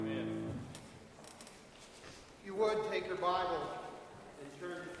would, take your Bible and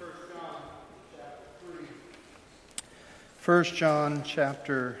turn to 1 John chapter 3. 1 John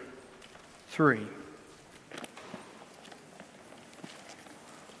chapter 3.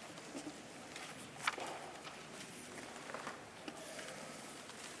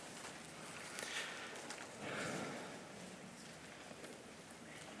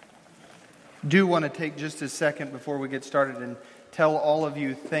 Do want to take just a second before we get started and tell all of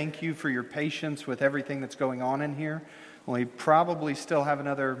you thank you for your patience with everything that's going on in here. We probably still have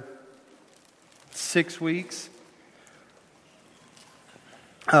another 6 weeks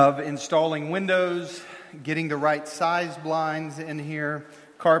of installing windows, getting the right size blinds in here,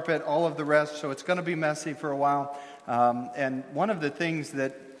 carpet, all of the rest. So it's going to be messy for a while. And one of the things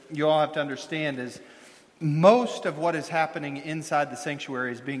that you all have to understand is most of what is happening inside the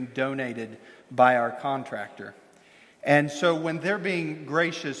sanctuary is being donated by our contractor. And so when they're being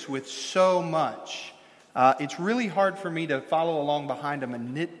gracious with so much, it's really hard for me to follow along behind them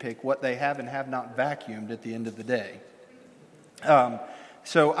and nitpick what they have and have not vacuumed at the end of the day.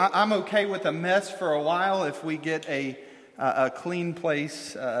 So I'm okay with a mess for a while if we get a clean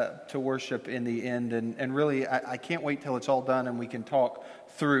place to worship in the end. And really, I can't wait till it's all done and we can talk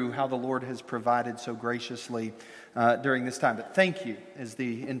through how the Lord has provided so graciously during this time. But thank you is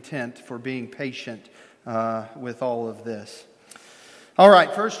the intent for being patient with all of this. All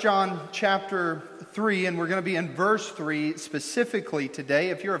right, 1 John chapter 3, and we're going to be in verse 3 specifically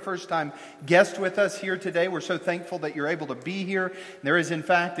today. If you're a first-time guest with us here today, we're so thankful that you're able to be here. There is, in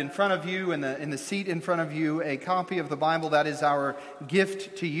fact, in front of you, in the seat in front of you, a copy of the Bible. That is our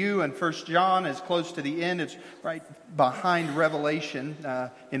gift to you. And 1 John is close to the end. It's right behind Revelation,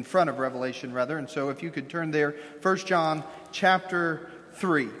 in front of Revelation, rather. And so if you could turn there, 1 John chapter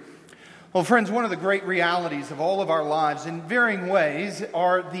 3. Well, friends, one of the great realities of all of our lives in varying ways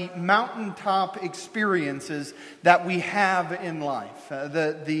are the mountaintop experiences that we have in life.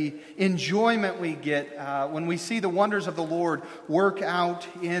 The enjoyment we get when we see the wonders of the Lord work out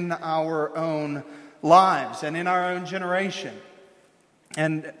in our own lives and in our own generation.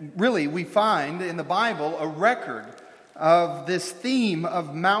 And really, we find in the Bible a record of this theme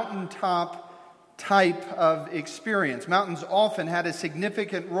of mountaintop type of experience. Mountains often had a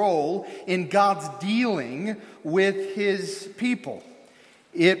significant role in God's dealing with His people.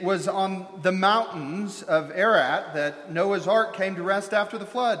 It was on the mountains of Ararat that Noah's Ark came to rest after the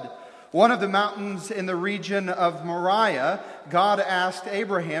flood. One of the mountains in the region of Moriah, God asked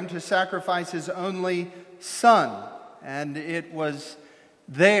Abraham to sacrifice his only son. And it was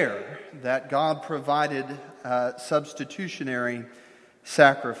there that God provided substitutionary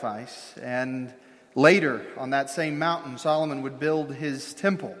sacrifice. And later, on that same mountain, Solomon would build his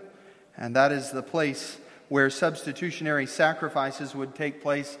temple. And that is the place where substitutionary sacrifices would take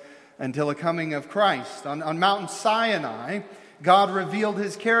place until the coming of Christ. On Mount Sinai, God revealed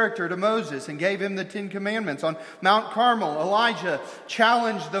His character to Moses and gave him the 10 Commandments. On Mount Carmel, Elijah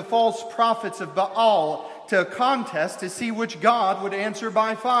challenged the false prophets of Baal to a contest to see which God would answer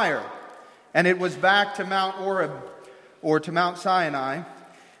by fire. And it was back to Mount Oreb, or to Mount Sinai,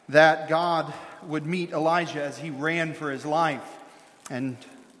 that God would meet Elijah as he ran for his life. And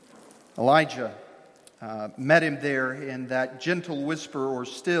Elijah met him there in that gentle whisper or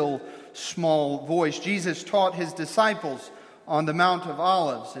still small voice. Jesus taught His disciples on the Mount of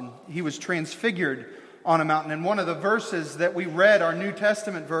Olives, and He was transfigured on a mountain. And one of the verses that we read, our New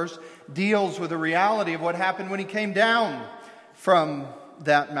Testament verse, deals with the reality of what happened when He came down from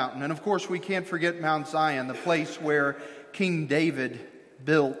that mountain. And of course, we can't forget Mount Zion, the place where King David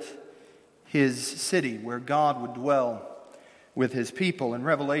built his city, where God would dwell with His people. And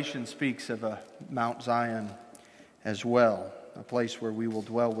Revelation speaks of a Mount Zion as well, a place where we will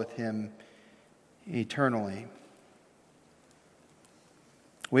dwell with Him eternally.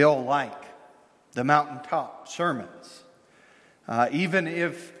 We all like the mountaintop sermons. Even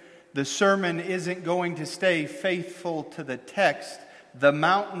if the sermon isn't going to stay faithful to the text, the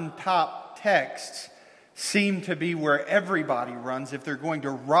mountaintop texts seem to be where everybody runs if they're going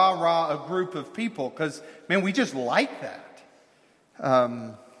to rah-rah a group of people, because, man, we just like that.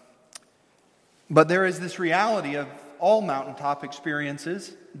 But there is this reality of all mountaintop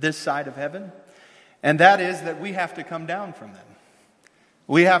experiences this side of heaven, and that is that we have to come down from them.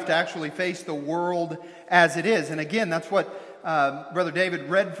 We have to actually face the world as it is. And again, that's what Brother David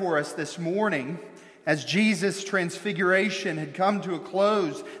read for us this morning. As Jesus' transfiguration had come to a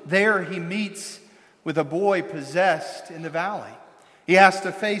close, there He meets with a boy possessed in the valley. He has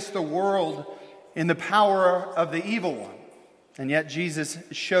to face the world in the power of the evil one. And yet Jesus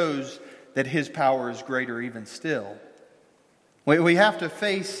shows that His power is greater even still. We have to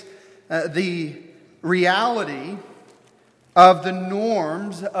face the reality of the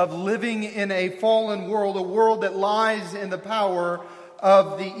norms of living in a fallen world, a world that lies in the power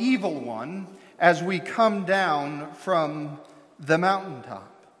of the evil one as we come down from the mountaintop.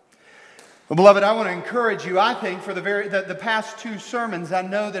 Well, beloved, I want to encourage you. I think for the past two sermons, I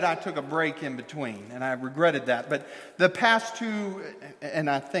know that I took a break in between, and I regretted that. But the past two, and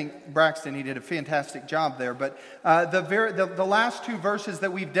I think Braxton, he did a fantastic job there. But the last two verses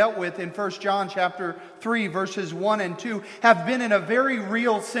that we've dealt with in 1 John chapter 3, verses 1 and 2, have been in a very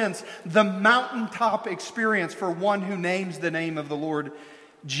real sense the mountaintop experience for one who names the name of the Lord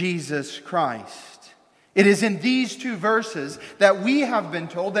Jesus Christ. It is in these two verses that we have been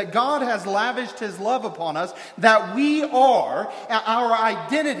told that God has lavished His love upon us, that our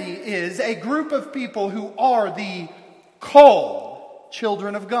identity is a group of people who are the called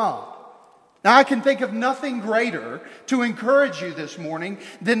children of God. Now, I can think of nothing greater to encourage you this morning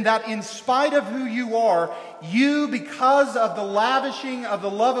than that in spite of who you are, you, because of the lavishing of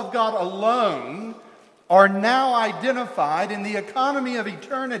the love of God alone, are now identified in the economy of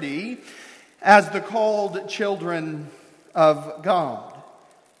eternity as the called children of God.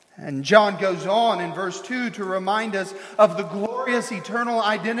 And John goes on in verse 2 to remind us of the glorious eternal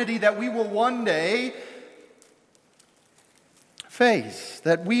identity that we will one day face,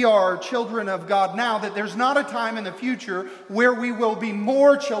 that we are children of God now, that there's not a time in the future where we will be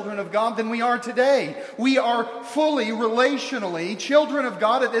more children of God than we are today. We are fully, relationally, children of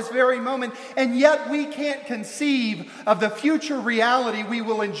God at this very moment, and yet we can't conceive of the future reality we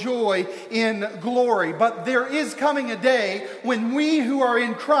will enjoy in glory. But there is coming a day when we who are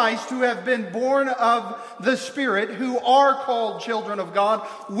in Christ, who have been born of the Spirit, who are called children of God,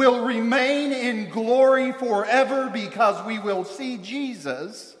 will remain in glory forever because we will see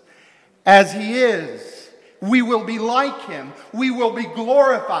Jesus as He is. We will be like Him. We will be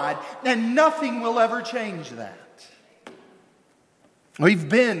glorified. And nothing will ever change that. We've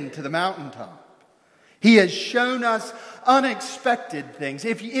been to the mountaintop. He has shown us unexpected things.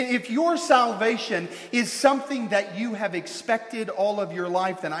 If your salvation is something that you have expected all of your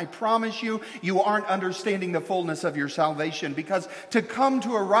life, then I promise you, you aren't understanding the fullness of your salvation. Because to come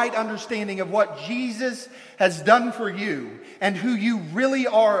to a right understanding of what Jesus has done for you and who you really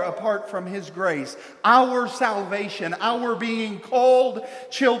are apart from His grace, our salvation, our being called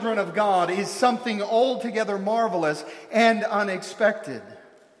children of God is something altogether marvelous and unexpected.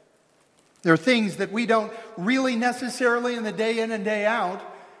 There are things that we don't really necessarily in the day in and day out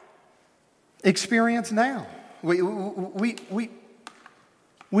experience now. We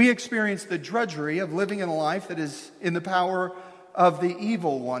experience the drudgery of living in a life that is in the power of the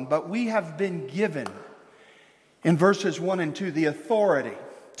evil one, but we have been given in verses 1 and 2 the authority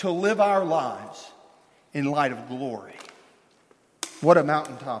to live our lives in light of glory. What a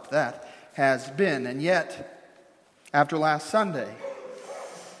mountaintop that has been. And yet, after last Sunday,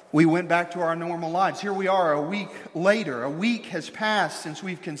 we went back to our normal lives. Here we are a week later. A week has passed since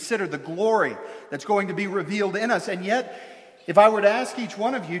we've considered the glory that's going to be revealed in us. And yet, if I were to ask each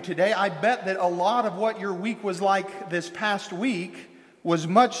one of you today, I bet that a lot of what your week was like this past week was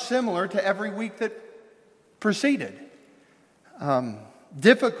much similar to every week that preceded.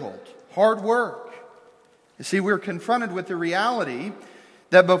 Difficult, hard work. You see, we're confronted with the reality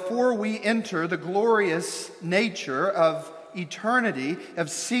that before we enter the glorious nature of eternity, of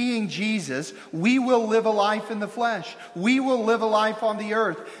seeing Jesus, we will live a life in the flesh. We will live a life on the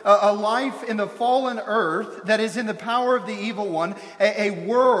earth. A life in the fallen earth that is in the power of the evil one. A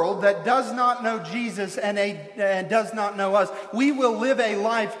world that does not know Jesus and does not know us. We will live a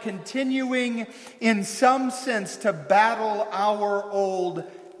life continuing in some sense to battle our old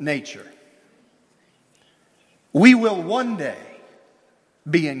nature. We will one day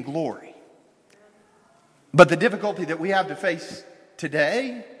be in glory. But the difficulty that we have to face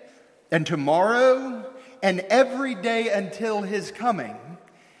today and tomorrow and every day until His coming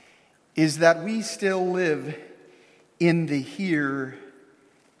is that we still live in the here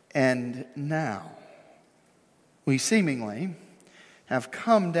and now. We seemingly have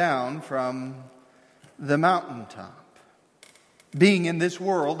come down from the mountaintop. Being in this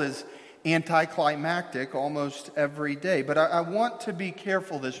world is anticlimactic almost every day. But I want to be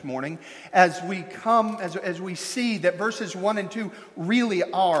careful this morning as we see that verses 1 and 2 really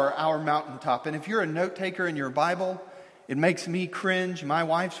are our mountaintop. And if you're a note taker in your Bible, it makes me cringe. My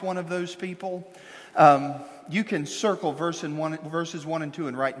wife's one of those people. You can circle verses 1 and 2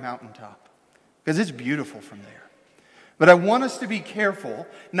 and write mountaintop, because it's beautiful from there. But I want us to be careful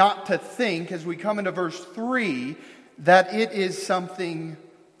not to think as we come into verse 3 that it is something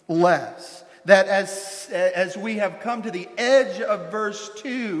less. that as we have come to the edge of verse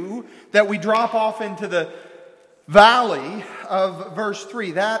 2, that we drop off into the valley of verse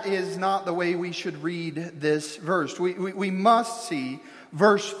 3. That is not the way we should read this verse. We must see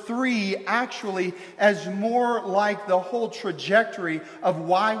verse 3 actually as more like the whole trajectory of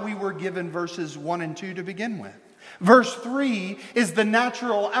why we were given verses 1 and 2 to begin with. Verse 3 is the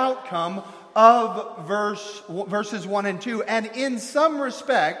natural outcome of verses 1 and 2. And in some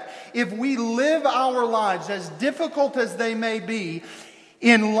respect, if we live our lives, as difficult as they may be,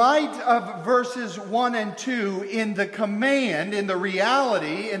 in light of verses 1 and 2, in the command, in the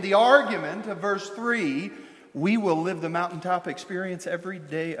reality, in the argument of verse 3, we will live the mountaintop experience every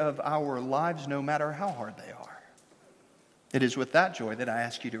day of our lives, no matter how hard they are. It is with that joy that I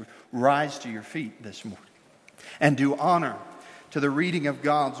ask you to rise to your feet this morning and do honor to the reading of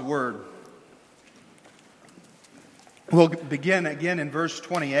God's Word. We'll begin again in verse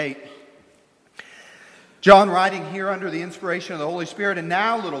 28. John writing here under the inspiration of the Holy Spirit, "And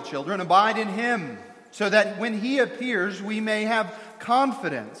now, little children, abide in Him, so that when He appears we may have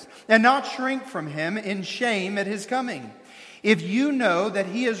confidence and not shrink from Him in shame at His coming. If you know that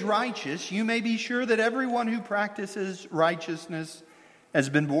He is righteous, you may be sure that everyone who practices righteousness has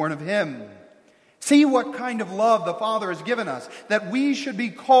been born of Him. See what kind of love the Father has given us, that we should be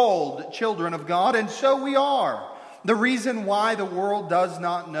called children of God, and so we are. The reason why the world does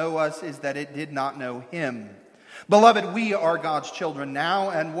not know us is that it did not know Him. Beloved, we are God's children now,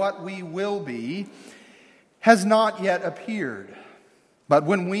 and what we will be has not yet appeared. But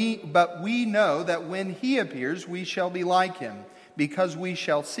we know that when He appears, we shall be like Him, because we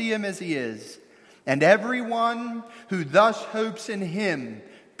shall see Him as He is. And everyone who thus hopes in Him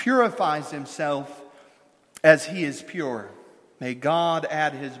purifies himself as He is pure." May God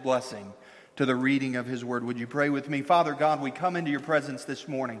add His blessing to the reading of His Word. Would you pray with me? Father God, we come into your presence this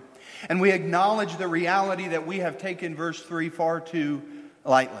morning, and we acknowledge the reality that we have taken verse 3 far too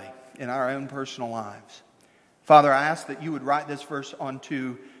lightly in our own personal lives. Father, I ask that you would write this verse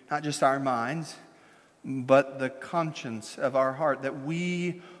onto not just our minds, but the conscience of our heart, that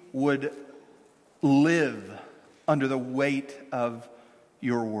we would live under the weight of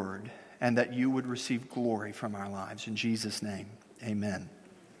your word, and that you would receive glory from our lives. In Jesus' name, amen.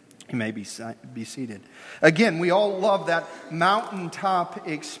 You may be seated. Again, we all love that mountaintop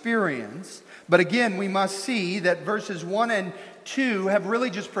experience. But again, we must see that verses 1 and 2 have really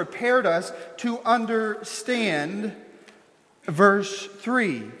just prepared us to understand verse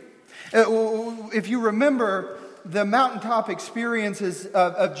 3. If you remember the mountaintop experiences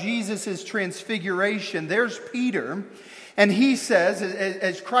of Jesus' transfiguration, there's Peter. And he says,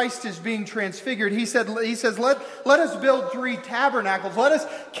 as Christ is being transfigured, he says, let us build 3 tabernacles. Let us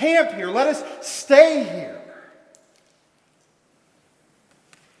camp here. Let us stay here.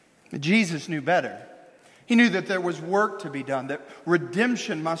 But Jesus knew better. He knew that there was work to be done, that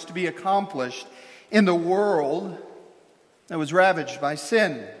redemption must be accomplished in the world that was ravaged by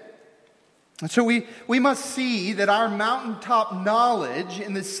sin. And so we must see that our mountaintop knowledge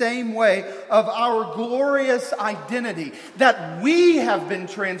in the same way of our glorious identity, that we have been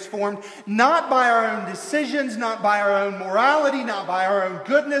transformed not by our own decisions, not by our own morality, not by our own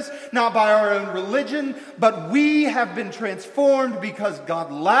goodness, not by our own religion, but we have been transformed because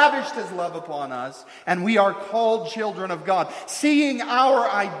God lavished His love upon us, and we are called children of God. Seeing our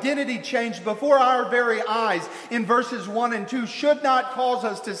identity changed before our very eyes in verses 1 and 2 should not cause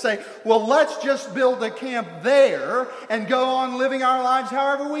us to say, well, let's just build a camp there and go on living our lives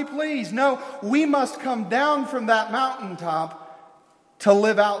however we please. No, we must come down from that mountaintop to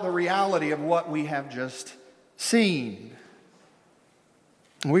live out the reality of what we have just seen.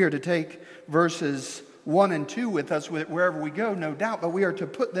 We are to take verses 1 and 2 with us wherever we go, no doubt, but we are to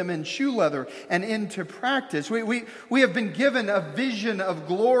put them in shoe leather and into practice. We have been given a vision of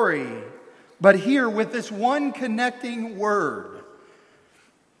glory, but here with this one connecting word,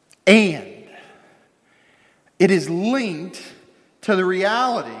 and it is linked to the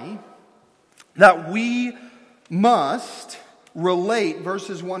reality that we must relate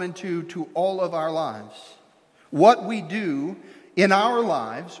verses 1 and 2 to all of our lives. What we do in our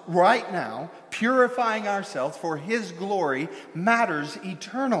lives right now, purifying ourselves for His glory, matters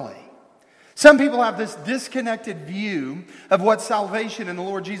eternally. Some people have this disconnected view of what salvation in the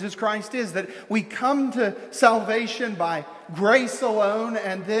Lord Jesus Christ is, that we come to salvation by grace alone,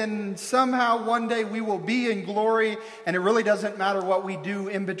 and then somehow one day we will be in glory, and it really doesn't matter what we do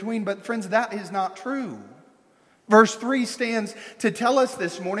in between. But friends, that is not true. Verse 3 stands to tell us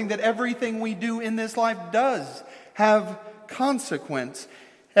this morning that everything we do in this life does have consequence.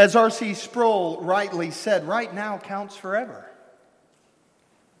 As R.C. Sproul rightly said, right now counts forever.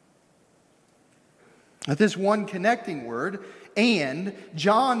 With this one connecting word, and,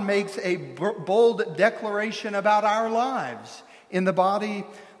 John makes a bold declaration about our lives in the body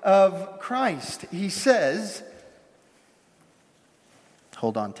of Christ. He says,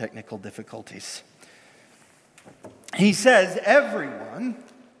 hold on, technical difficulties. He says, everyone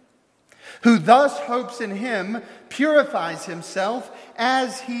who thus hopes in him purifies himself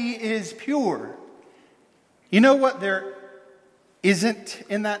as he is pure. You know what there isn't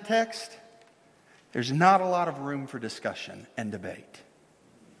in that text? There's not a lot of room for discussion and debate.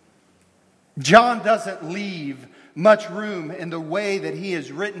 John doesn't leave much room in the way that he is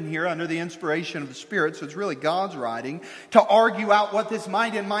written here under the inspiration of the Spirit, so it's really God's writing, to argue out what this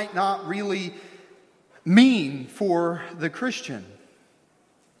might and might not really mean for the Christian.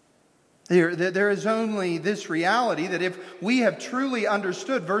 There is only this reality that if we have truly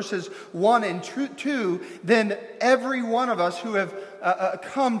understood verses 1 and 2, then every one of us who have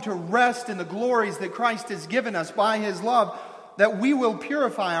come to rest in the glories that Christ has given us by His love, that we will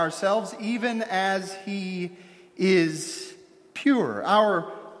purify ourselves even as He is pure. Our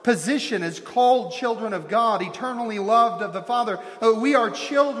position as called children of God, eternally loved of the Father, we are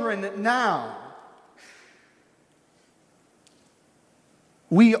children now.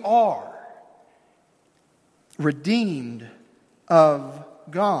 We are redeemed of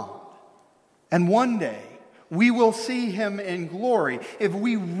God. And one day, we will see Him in glory. If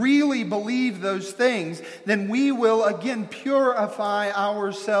we really believe those things, then we will again purify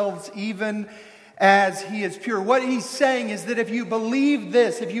ourselves even as He is pure. What he's saying is that if you believe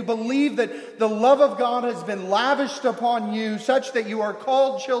this, if you believe that the love of God has been lavished upon you such that you are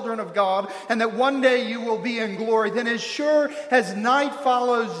called children of God and that one day you will be in glory, then as sure as night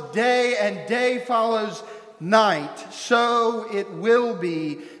follows day and day follows night, so it will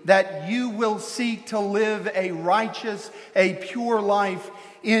be that you will seek to live a righteous, a pure life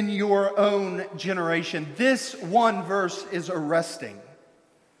in your own generation. This one verse is arresting.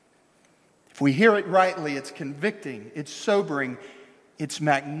 If we hear it rightly, it's convicting, it's sobering, it's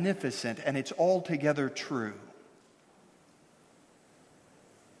magnificent, and it's altogether true.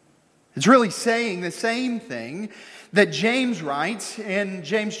 It's really saying the same thing that James writes in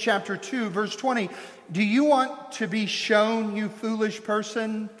James chapter 2, verse 20. Do you want to be shown, you foolish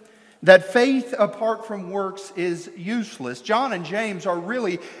person, that faith apart from works is useless? John and James are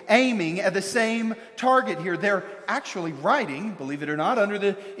really aiming at the same target here. They're actually writing, believe it or not, under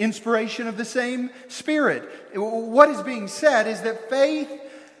the inspiration of the same Spirit. What is being said is that faith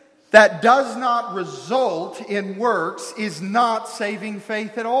that does not result in works is not saving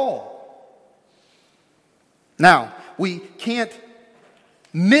faith at all. Now, we can't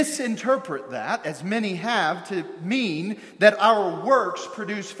misinterpret that, as many have, to mean that our works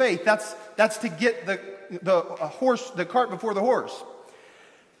produce faith. That's to get the cart before the horse.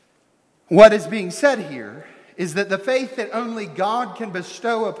 What is being said here is that the faith that only God can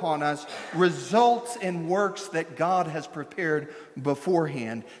bestow upon us results in works that God has prepared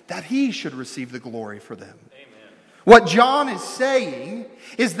beforehand, that He should receive the glory for them. What John is saying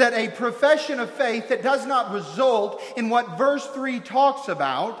is that a profession of faith that does not result in what verse 3 talks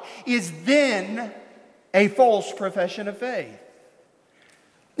about is then a false profession of faith.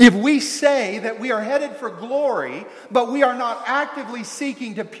 If we say that we are headed for glory, but we are not actively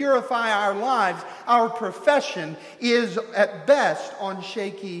seeking to purify our lives, our profession is at best on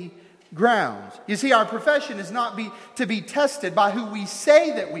shaky grounds. You see, our profession is not to be tested by who we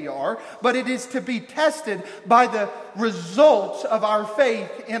say that we are, but it is to be tested by the results of our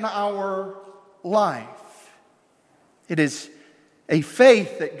faith in our life. It is a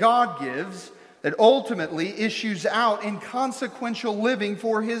faith that God gives that ultimately issues out in consequential living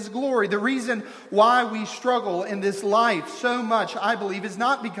for His glory. The reason why we struggle in this life so much, I believe, is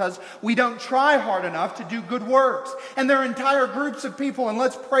not because we don't try hard enough to do good works. And there are entire groups of people, and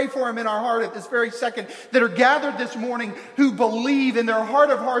let's pray for them in our heart at this very second, that are gathered this morning who believe in their heart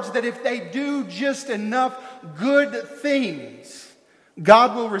of hearts that if they do just enough good things,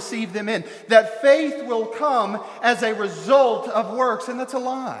 God will receive them in. That faith will come as a result of works, and that's a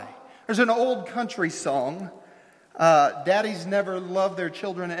lie. There's an old country song, Daddies never love their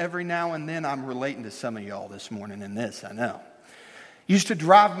children. Every now and then. I'm relating to some of y'all this morning in this, I know. Used to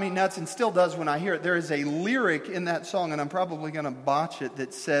drive me nuts and still does when I hear it. There is a lyric in that song, and I'm probably going to botch it,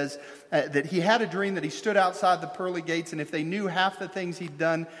 that says that he had a dream that he stood outside the pearly gates, and if they knew half the things he'd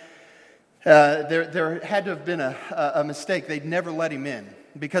done, there had to have been a mistake. They'd never let him in,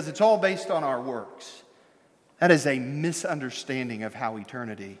 because it's all based on our works. That is a misunderstanding of how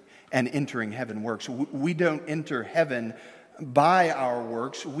eternity and entering heaven works. We don't enter heaven by our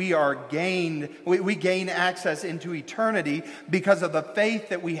works. We gain access into eternity because of the faith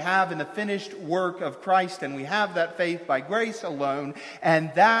that we have in the finished work of Christ, and we have that faith by grace alone,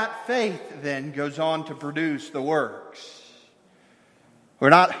 and that faith then goes on to produce the works. We're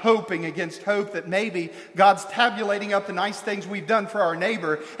not hoping against hope that maybe God's tabulating up the nice things we've done for our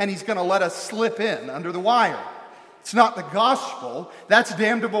neighbor and He's going to let us slip in under the wire. It's not the gospel. That's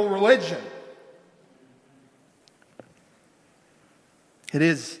damnable religion. It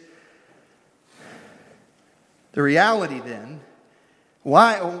is the reality then.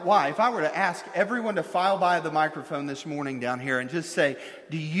 Why? If I were to ask everyone to file by the microphone this morning down here and just say,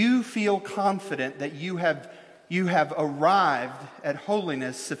 do you feel confident that you have arrived at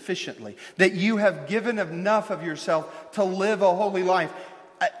holiness sufficiently? That you have given enough of yourself to live a holy life?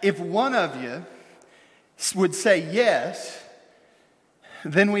 If one of you would say yes,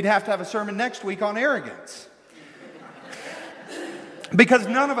 then we'd have to have a sermon next week on arrogance. Because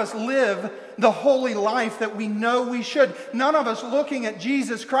none of us live the holy life that we know we should. None of us looking at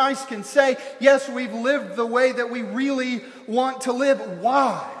Jesus Christ can say, yes, we've lived the way that we really want to live.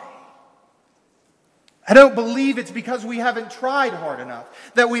 Why? I don't believe it's because we haven't tried hard enough,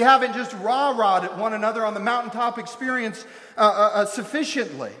 that we haven't just rah-rahed at one another on the mountaintop experience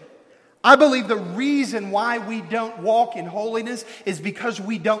sufficiently. I believe the reason why we don't walk in holiness is because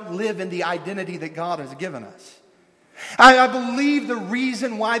we don't live in the identity that God has given us. I believe the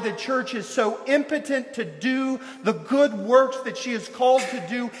reason why the church is so impotent to do the good works that she is called to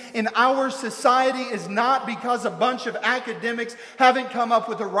do in our society is not because a bunch of academics haven't come up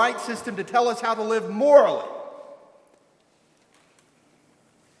with the right system to tell us how to live morally.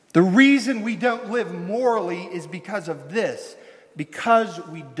 The reason we don't live morally is because of this, because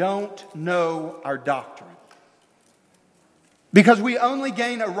we don't know our doctrine. Because we only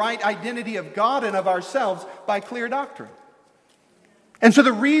gain a right identity of God and of ourselves by clear doctrine. And so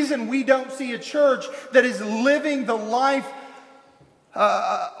the reason we don't see a church that is living the life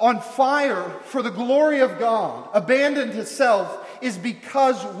on fire for the glory of God, abandoned to self, is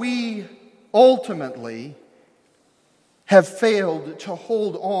because we ultimately have failed to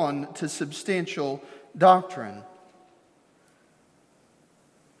hold on to substantial doctrine.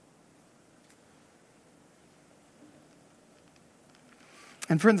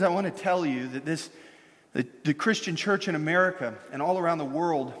 And friends, I want to tell you that the Christian church in America and all around the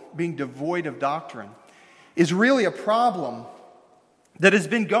world being devoid of doctrine is really a problem that has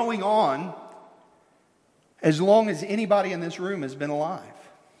been going on as long as anybody in this room has been alive.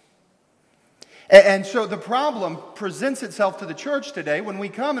 And so the problem presents itself to the church today when we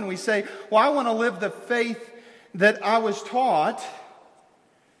come and we say, well, I want to live the faith that I was taught.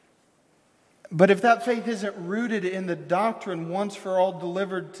 But if that faith isn't rooted in the doctrine once for all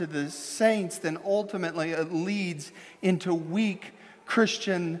delivered to the saints, then ultimately it leads into weak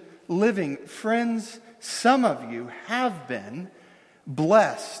Christian living. Friends, some of you have been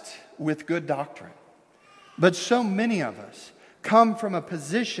blessed with good doctrine. But so many of us come from a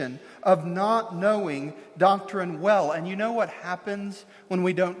position of not knowing doctrine well. And you know what happens when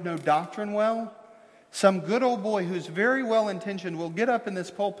we don't know doctrine well? Some good old boy who's very well intentioned will get up in this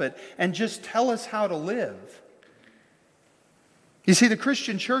pulpit and just tell us how to live. You see, the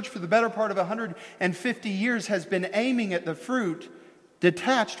Christian church for the better part of 150 years has been aiming at the fruit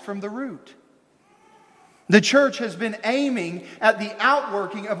detached from the root. The church has been aiming at the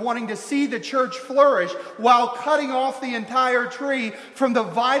outworking of wanting to see the church flourish while cutting off the entire tree from the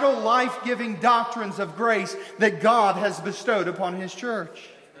vital life-giving doctrines of grace that God has bestowed upon His church.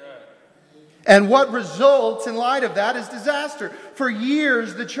 And what results in light of that is disaster. For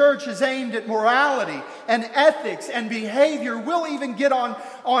years, the church has aimed at morality and ethics and behavior. We'll even get on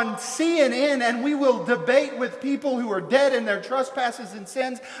CNN and we will debate with people who are dead in their trespasses and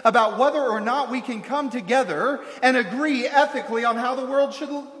sins about whether or not we can come together and agree ethically on how the world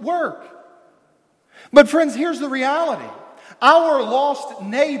should work. But friends, here's the reality. Our lost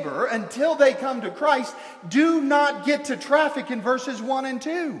neighbor, until they come to Christ, do not get to traffic in verses 1 and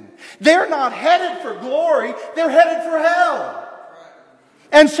 2. They're not headed for glory, they're headed for hell.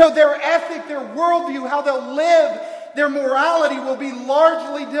 And so their ethic, their worldview, how they'll live, their morality will be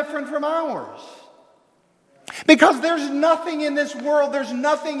largely different from ours. Because there's nothing in this world, there's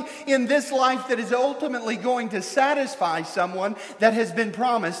nothing in this life that is ultimately going to satisfy someone that has been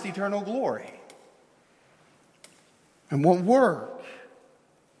promised eternal glory. And won't work.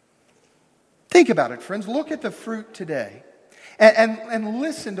 Think about it, friends. Look at the fruit today. And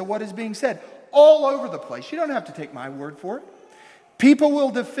listen to what is being said all over the place. You don't have to take my word for it. People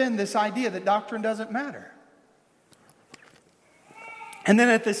will defend this idea that doctrine doesn't matter. And then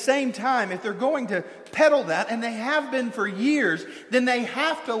at the same time, if they're going to peddle that, and they have been for years, then they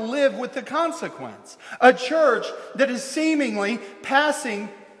have to live with the consequence. A church that is seemingly passing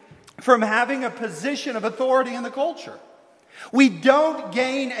from having a position of authority in the culture. We don't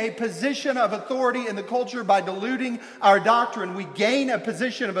gain a position of authority in the culture by diluting our doctrine. We gain a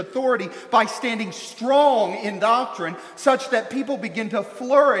position of authority by standing strong in doctrine such that people begin to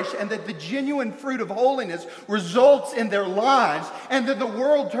flourish and that the genuine fruit of holiness results in their lives. And then the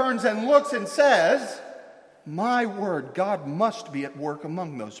world turns and looks and says, my word, God must be at work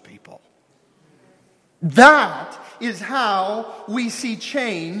among those people. That is how we see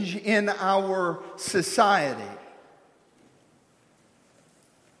change in our society.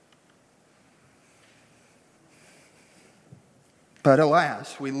 But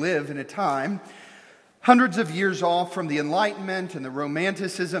alas, we live in a time hundreds of years off from the Enlightenment and the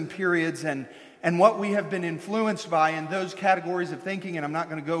Romanticism periods and what we have been influenced by in those categories of thinking, and I'm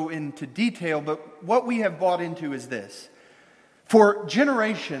not going to go into detail, but what we have bought into is this. For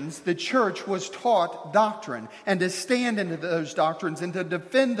generations, the church was taught doctrine and to stand into those doctrines and to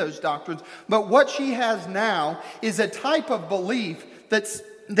defend those doctrines. But what she has now is a type of belief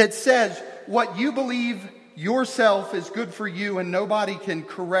that says what you believe yourself is good for you and nobody can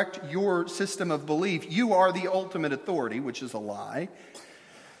correct your system of belief. You are the ultimate authority, which is a lie.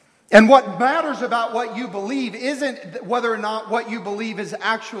 And what matters about what you believe isn't whether or not what you believe is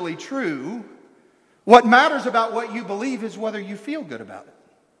actually true. What matters about what you believe is whether you feel good about it.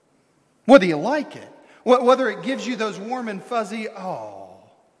 Whether you like it. Whether it gives you those warm and fuzzy, oh.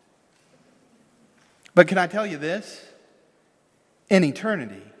 But can I tell you this? In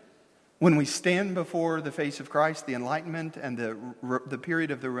eternity, when we stand before the face of Christ, the Enlightenment and the period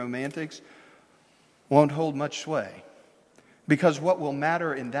of the Romantics won't hold much sway. Because what will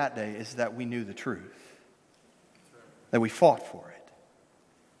matter in that day is that we knew the truth. That we fought for it.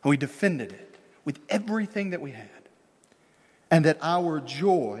 And we defended it with everything that we had. And that our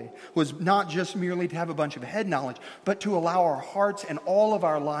joy was not just merely to have a bunch of head knowledge, but to allow our hearts and all of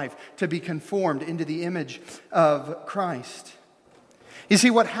our life to be conformed into the image of Christ. You see,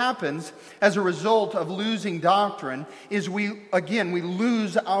 what happens as a result of losing doctrine is we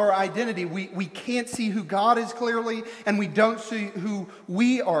lose our identity. We can't see who God is clearly, and we don't see who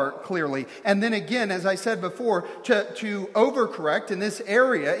we are clearly. And then again, as I said before, to overcorrect in this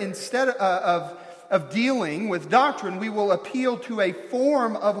area, instead of dealing with doctrine, we will appeal to a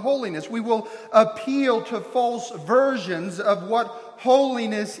form of holiness. We will appeal to false versions of what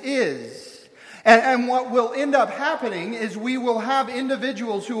holiness is. And what will end up happening is we will have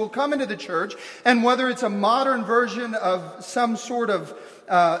individuals who will come into the church, and whether it's a modern version of some sort of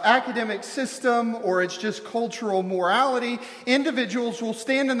academic system or it's just cultural morality, individuals will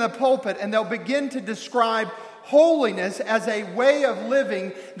stand in the pulpit and they'll begin to describe holiness as a way of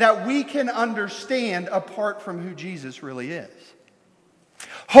living that we can understand apart from who Jesus really is.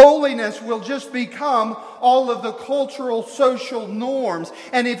 Holiness will just become all of the cultural, social norms.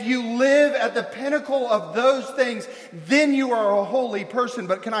 And if you live at the pinnacle of those things, then you are a holy person.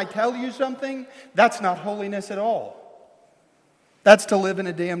 But can I tell you something? That's not holiness at all. That's to live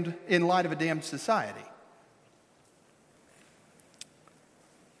in light of a damned society.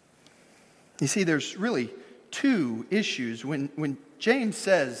 You see, there's really two issues. When James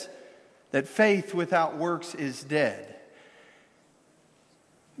says that faith without works is dead,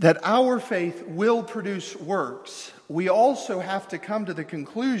 that our faith will produce works, we also have to come to the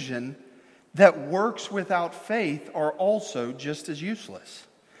conclusion that works without faith are also just as useless.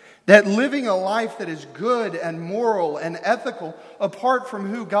 That living a life that is good and moral and ethical apart from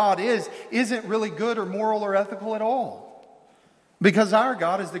who God is isn't really good or moral or ethical at all. Because our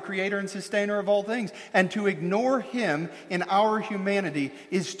God is the creator and sustainer of all things. And to ignore Him in our humanity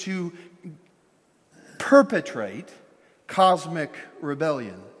is to perpetrate cosmic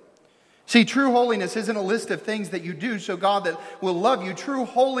rebellion. See, true holiness isn't a list of things that you do so God that will love you. True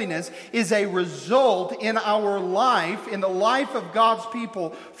holiness is a result in our life, in the life of God's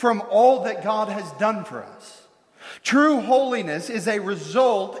people, from all that God has done for us. True holiness is a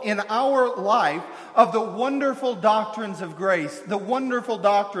result in our life of the wonderful doctrines of grace, the wonderful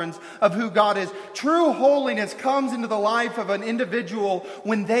doctrines of who God is. True holiness comes into the life of an individual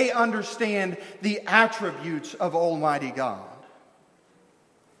when they understand the attributes of Almighty God.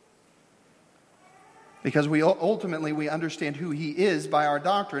 Because we understand who He is by our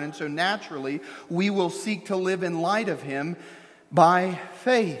doctrine, and so naturally we will seek to live in light of Him by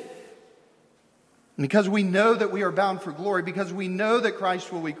faith. Because we know that we are bound for glory, because we know that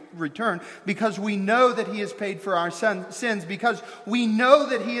Christ will return, because we know that He has paid for our sins, because we know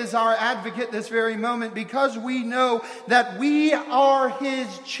that He is our advocate this very moment, because we know that we are His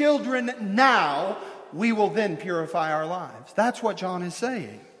children now, we will then purify our lives. That's what John is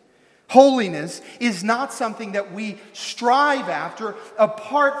saying. Holiness is not something that we strive after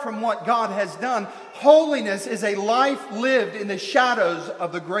apart from what God has done. Holiness is a life lived in the shadows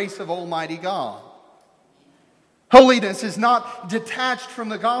of the grace of Almighty God. Holiness is not detached from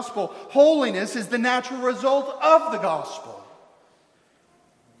the gospel. Holiness is the natural result of the gospel.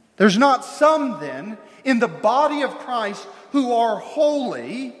 There's not some then in the body of Christ who are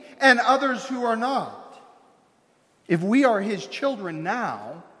holy and others who are not. If we are His children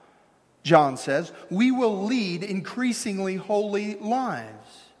now, John says, we will lead increasingly holy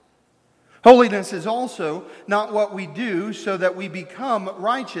lives. Holiness is also not what we do so that we become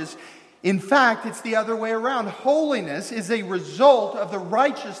righteous. In fact, it's the other way around. Holiness is a result of the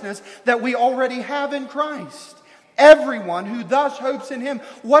righteousness that we already have in Christ. Everyone who thus hopes in Him,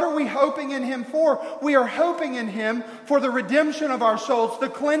 what are we hoping in Him for? We are hoping in Him for the redemption of our souls, the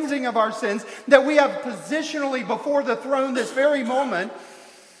cleansing of our sins, that we have positionally before the throne this very moment,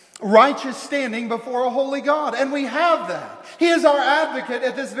 righteous standing before a holy God. And we have that. He is our advocate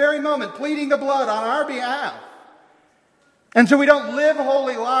at this very moment, pleading the blood on our behalf. And so we don't live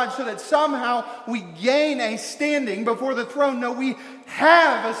holy lives so that somehow we gain a standing before the throne. No, we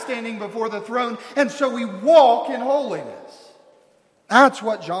have a standing before the throne, and so we walk in holiness. That's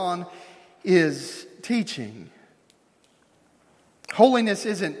what John is teaching. Holiness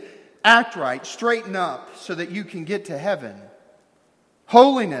isn't act right, straighten up so that you can get to heaven.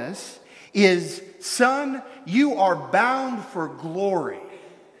 Holiness is, son, you are bound for glory.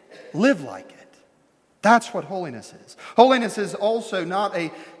 Live like it. That's what holiness is. Holiness is also not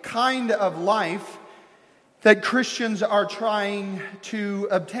a kind of life that Christians are trying to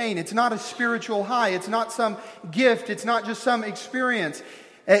obtain. It's not a spiritual high. It's not some gift. It's not just some experience.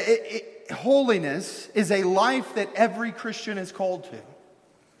 Holiness is a life that every Christian is called to.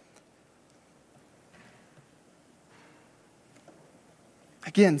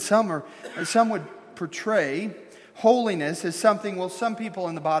 Again, some would portray holiness is something, well, some people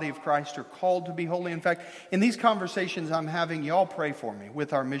in the body of Christ are called to be holy. In fact, in these conversations I'm having, y'all pray for me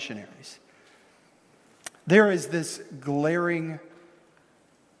with our missionaries. There is this glaring,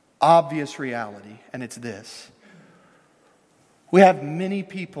 obvious reality, and it's this. We have many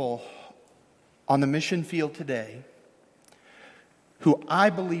people on the mission field today who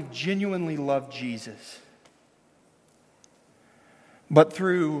I believe genuinely love Jesus. But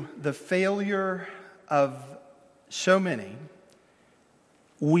through the failure of so many,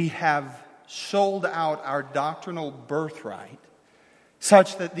 we have sold out our doctrinal birthright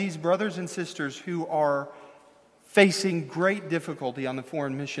such that these brothers and sisters who are facing great difficulty on the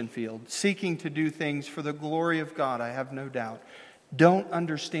foreign mission field, seeking to do things for the glory of God, I have no doubt, don't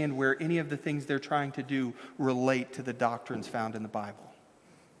understand where any of the things they're trying to do relate to the doctrines found in the Bible.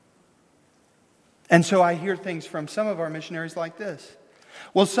 And so I hear things from some of our missionaries like this.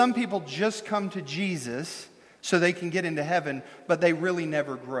 Well, some people just come to Jesus so they can get into heaven, but they really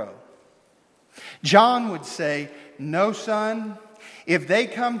never grow. John would say, no, son, if they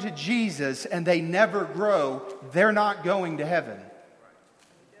come to Jesus and they never grow, they're not going to heaven.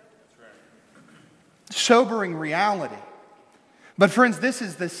 Sobering reality. But friends, this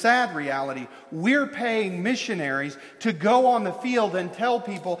is the sad reality. We're paying missionaries to go on the field and tell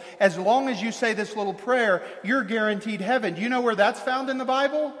people, as long as you say this little prayer, you're guaranteed heaven. Do you know where that's found in the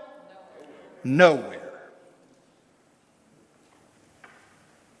Bible? Nowhere.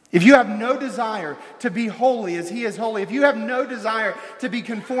 If you have no desire to be holy as He is holy, if you have no desire to be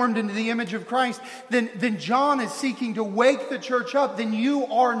conformed into the image of Christ, then John is seeking to wake the church up. Then you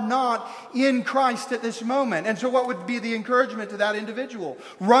are not in Christ at this moment. And so what would be the encouragement to that individual?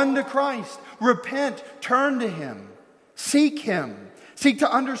 Run to Christ. Repent. Turn to Him. Seek Him. Seek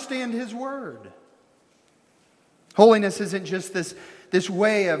to understand His Word. Holiness isn't just this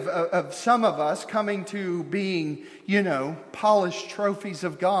way of some of us coming to being, polished trophies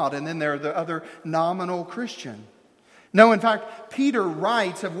of God, and then there are the other nominal Christian. No, in fact, Peter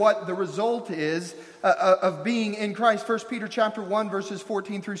writes of what the result is of being in Christ. 1 Peter chapter 1, verses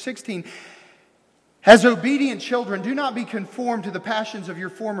 14 through 16. As obedient children, do not be conformed to the passions of your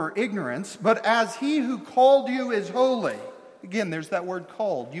former ignorance, but as He who called you is holy. Again, there's that word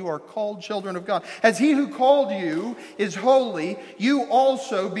called. You are called children of God. As He who called you is holy, you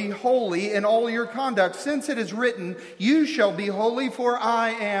also be holy in all your conduct. Since it is written, you shall be holy, for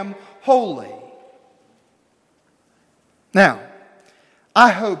I am holy. Now, I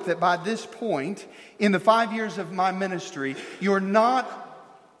hope that by this point, in the 5 years of my ministry, you're not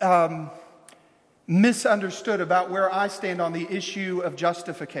misunderstood about where I stand on the issue of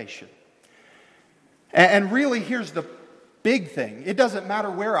justification. And really, here's the big thing. It doesn't matter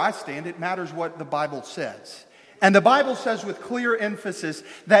where I stand, it matters what the Bible says. And the Bible says with clear emphasis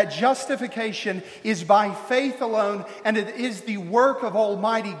that justification is by faith alone, and it is the work of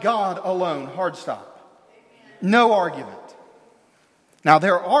Almighty God alone. Hard stop. No argument. Now,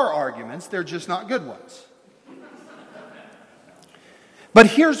 there are arguments, they're just not good ones. But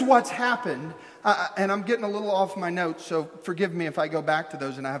here's what's happened, and I'm getting a little off my notes, so forgive me if I go back to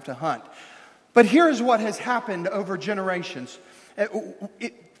those and I have to hunt. But here's what has happened over generations.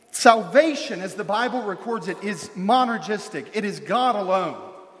 Salvation, as the Bible records it, is monergistic. It is God alone.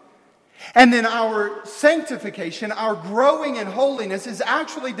 And then our sanctification, our growing in holiness, is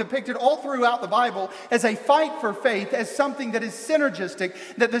actually depicted all throughout the Bible as a fight for faith, as something that is synergistic,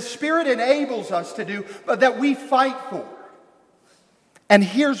 that the Spirit enables us to do, but that we fight for. And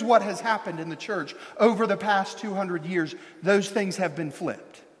here's what has happened in the church over the past 200 years. Those things have been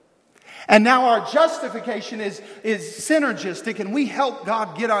flipped. And now our justification is synergistic, and we help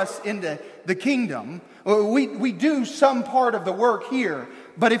God get us into the kingdom. We do some part of the work here,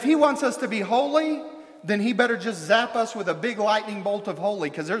 but if He wants us to be holy, then He better just zap us with a big lightning bolt of holy,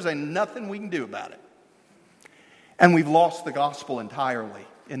 because there's nothing we can do about it. And we've lost the gospel entirely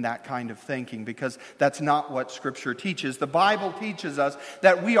in that kind of thinking, because that's not what Scripture teaches. The Bible teaches us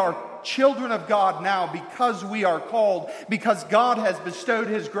that we are children of God now because we are called, because God has bestowed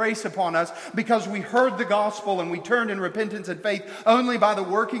His grace upon us, because we heard the gospel and we turned in repentance and faith only by the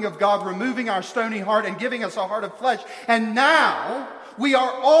working of God, removing our stony heart and giving us a heart of flesh. And now we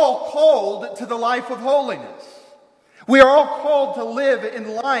are all called to the life of holiness. We are all called to live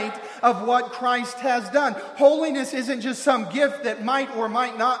in light of what Christ has done. Holiness isn't just some gift that might or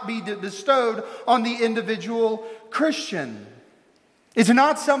might not be bestowed on the individual Christian. It's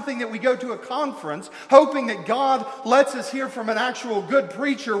not something that we go to a conference hoping that God lets us hear from an actual good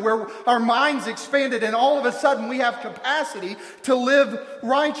preacher where our minds expanded and all of a sudden we have capacity to live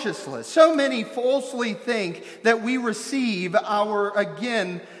righteously. So many falsely think that we receive our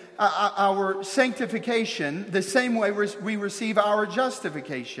sanctification the same way we receive our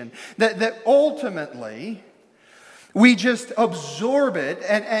justification. That ultimately we just absorb it,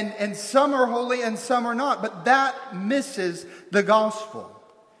 and some are holy and some are not. But that misses the gospel.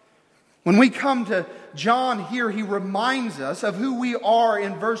 When we come to John here, he reminds us of who we are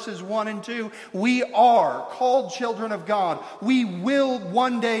in verses 1 and 2. We are called children of God. We will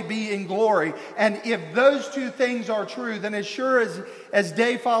one day be in glory. And if those two things are true, then as sure as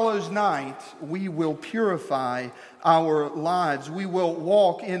day follows night, we will purify our lives. We will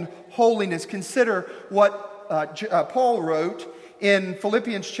walk in holiness. Consider what Paul wrote in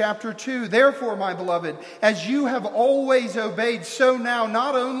Philippians chapter 2. Therefore, my beloved, as you have always obeyed, so now,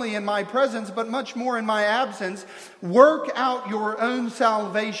 not only in my presence, but much more in my absence, work out your own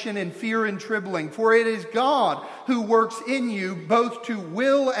salvation in fear and trembling. For it is God who works in you both to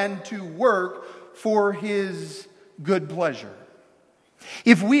will and to work for His good pleasure.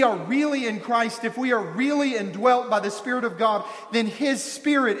 If we are really in Christ, if we are really indwelt by the Spirit of God, then His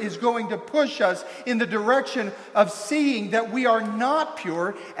Spirit is going to push us in the direction of seeing that we are not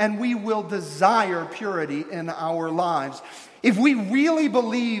pure, and we will desire purity in our lives. If we really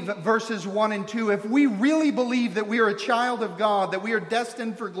believe verses 1 and 2, if we really believe that we are a child of God, that we are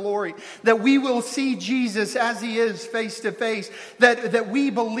destined for glory, that we will see Jesus as He is face to face, that we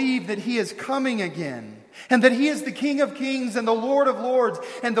believe that He is coming again, and that He is the King of Kings and the Lord of Lords,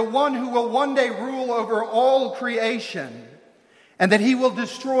 and the one who will one day rule over all creation, and that He will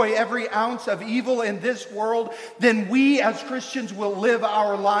destroy every ounce of evil in this world, then we as Christians will live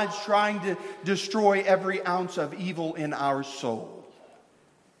our lives trying to destroy every ounce of evil in our soul.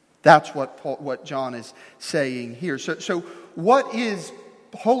 That's what John is saying here. So what is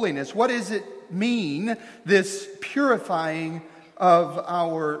holiness? What does it mean, this purifying of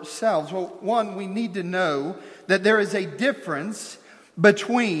ourselves? Well, one, we need to know that there is a difference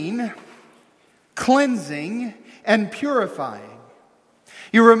between cleansing and purifying.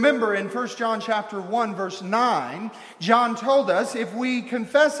 You remember in 1 John chapter 1 verse 9, John told us if we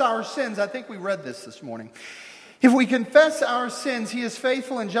confess our sins, I think we read this morning, if we confess our sins, He is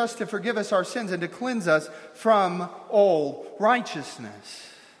faithful and just to forgive us our sins and to cleanse us from all righteousness.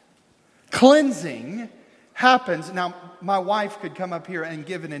 Cleansing happens. Now, my wife could come up here and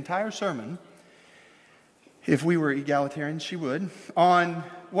give an entire sermon, if we were egalitarian, she would, on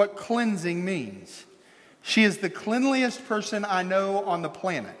what cleansing means. She is the cleanliest person I know on the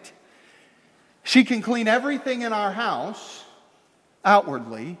planet. She can clean everything in our house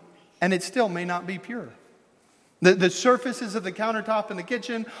outwardly, and it still may not be pure. The surfaces of the countertop in the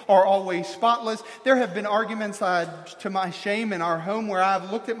kitchen are always spotless. There have been arguments, to my shame, in our home where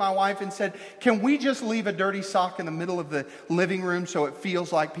I've looked at my wife and said, can we just leave a dirty sock in the middle of the living room so it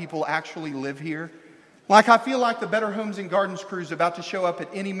feels like people actually live here? Like I feel like the Better Homes and Gardens crew is about to show up at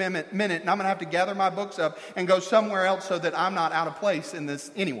any minute, and I'm going to have to gather my books up and go somewhere else so that I'm not out of place in this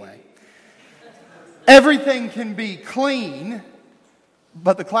anyway. Everything can be clean,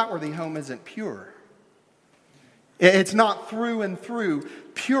 but the Clatworthy home isn't pure. It's not through and through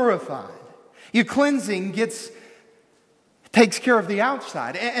purified. Your cleansing takes care of the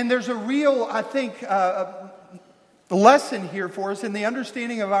outside. And there's a real, I think, lesson here for us in the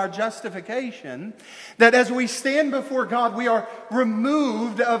understanding of our justification, that as we stand before God, we are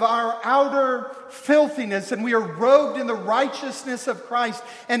removed of our outer filthiness and we are robed in the righteousness of Christ.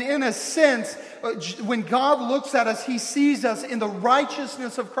 And in a sense, when God looks at us, He sees us in the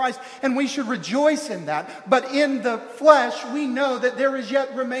righteousness of Christ, and we should rejoice in that. But in the flesh, we know that there is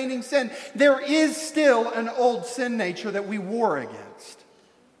yet remaining sin. There is still an old sin nature that we war against.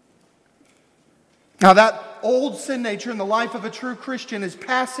 Now that old sin nature in the life of a true Christian is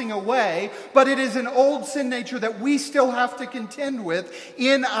passing away, but it is an old sin nature that we still have to contend with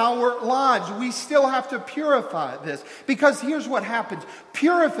in our lives. We still have to purify this, because here's what happens.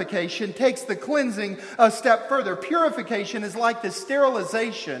 Purification takes the cleansing a step further. Purification is like the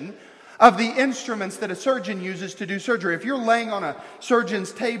sterilization of the instruments that a surgeon uses to do surgery. If you're laying on a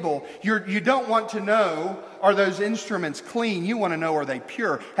surgeon's table, you don't want to know, are those instruments clean? You want to know, are they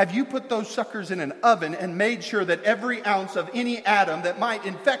pure? Have you put those suckers in an oven and made sure that every ounce of any atom that might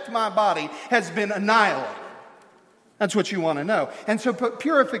infect my body has been annihilated? That's what you want to know. And so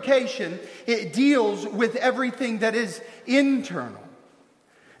purification, it deals with everything that is internal.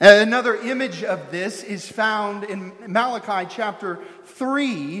 Another image of this is found in Malachi chapter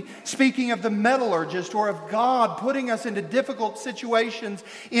 3, speaking of the metallurgist, or of God putting us into difficult situations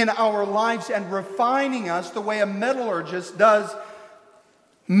in our lives and refining us the way a metallurgist does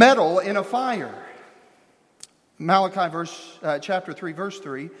metal in a fire. Malachi chapter 3, verse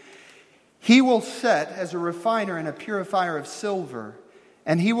 3, He will set as a refiner and a purifier of silver,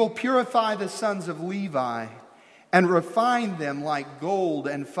 and He will purify the sons of Levi, and refine them like gold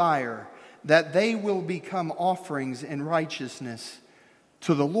and fire, that they will become offerings in righteousness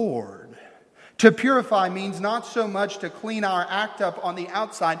to the Lord. To purify means not so much to clean our act up on the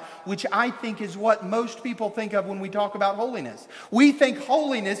outside, which I think is what most people think of when we talk about holiness. We think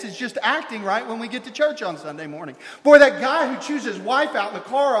holiness is just acting right when we get to church on Sunday morning. Boy, that guy who chews his wife out in the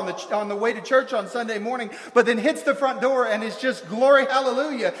car on the way to church on Sunday morning, but then hits the front door and is just glory,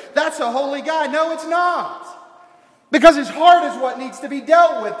 hallelujah, that's a holy guy. No, it's not. Because his heart is what needs to be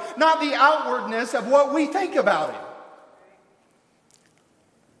dealt with, not the outwardness of what we think about him.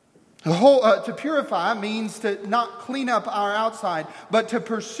 To purify means to not clean up our outside, but to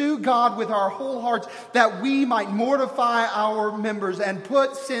pursue God with our whole hearts, that we might mortify our members and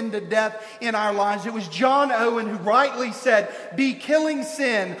put sin to death in our lives. It was John Owen who rightly said, be killing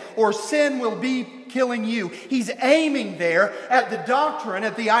sin, or sin will be killing you. He's aiming there at the doctrine,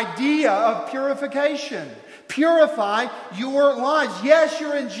 at the idea of purification. Purify your lives. Yes,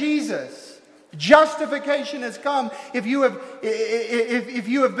 you're in Jesus. Justification has come if you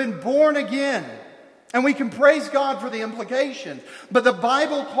have been born again. And we can praise God for the implications. But the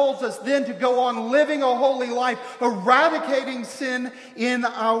Bible calls us then to go on living a holy life, eradicating sin in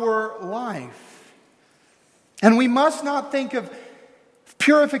our life. And we must not think of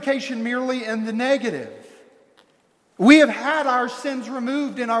purification merely in the negative. We have had our sins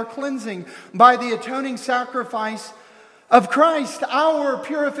removed in our cleansing by the atoning sacrifice of Christ. Our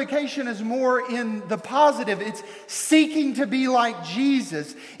purification is more in the positive. It's seeking to be like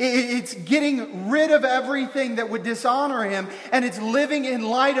Jesus. It's getting rid of everything that would dishonor Him, and it's living in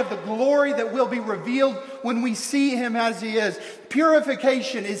light of the glory that will be revealed when we see Him as He is.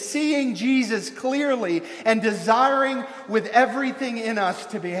 Purification is seeing Jesus clearly and desiring with everything in us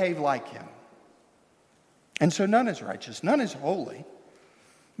to behave like Him. And so none is righteous, none is holy,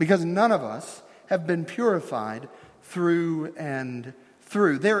 because none of us have been purified through and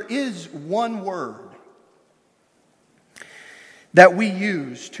through. There is one word that we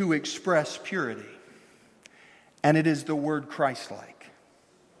use to express purity, and it is the word Christ-like.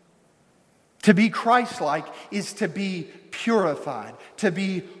 To be Christ-like is to be purified, to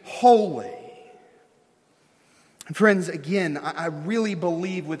be holy. And friends, again, I really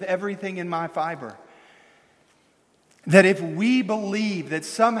believe with everything in my fiber That if we believe that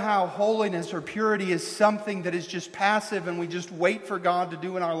somehow holiness or purity is something that is just passive and we just wait for God to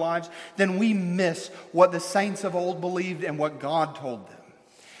do in our lives, then we miss what the saints of old believed and what God told them.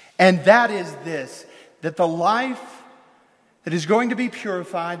 And that is this, that the life that is going to be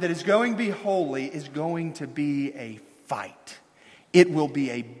purified, that is going to be holy, is going to be a fight. It will be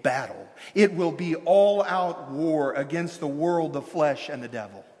a battle. It will be all-out war against the world, the flesh, and the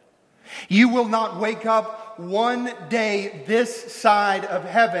devil. You will not wake up one day this side of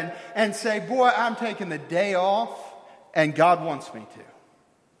heaven and say, boy, I'm taking the day off, and God wants me to.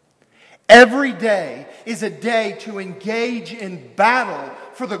 Every day is a day to engage in battle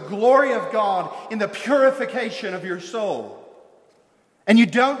for the glory of God in the purification of your soul. And you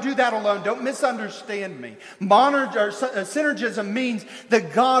don't do that alone. Don't misunderstand me. Synergism means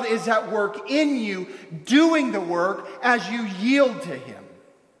that God is at work in you, doing the work as you yield to Him.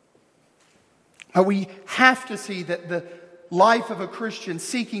 We have to see that the life of a Christian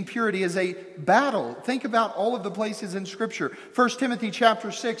seeking purity is a battle. Think about all of the places in Scripture. 1 Timothy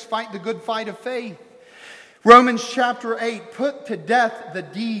chapter 6, fight the good fight of faith. Romans chapter 8, put to death the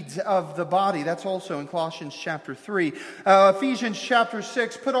deeds of the body. That's also in Colossians chapter 3. Ephesians chapter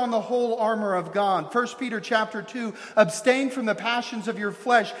 6, put on the whole armor of God. 1 Peter chapter 2, abstain from the passions of your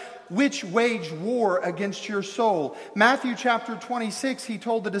flesh, which wage war against your soul. Matthew chapter 26, he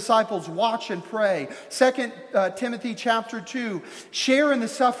told the disciples, watch and pray. 2 Timothy chapter 2, share in the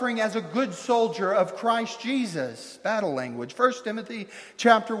suffering as a good soldier of Christ Jesus. Battle language. 1 Timothy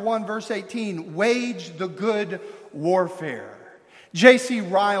chapter 1, verse 18, wage the good warfare. J.C.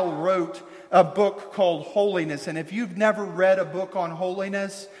 Ryle wrote a book called Holiness, and if you've never read a book on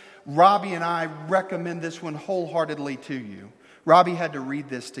holiness, Robbie and I recommend this one wholeheartedly to you. Robbie had to read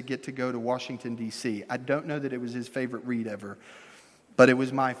this to get to go to Washington, D.C. I don't know that it was his favorite read ever, but it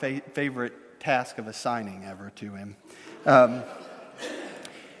was my favorite task of assigning ever to him.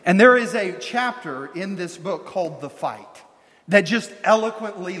 And there is a chapter in this book called The Fight that just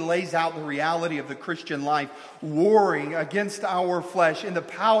eloquently lays out the reality of the Christian life, warring against our flesh in the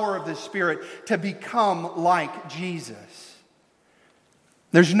power of the Spirit to become like Jesus.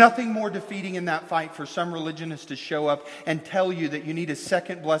 There's nothing more defeating in that fight for some religionists to show up and tell you that you need a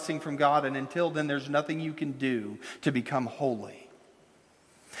second blessing from God, and until then there's nothing you can do to become holy.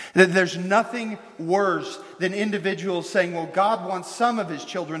 There's nothing worse than individuals saying, well, God wants some of His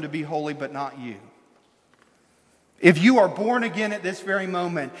children to be holy, but not you. If you are born again at this very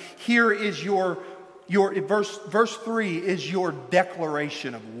moment, here is your verse 3 is your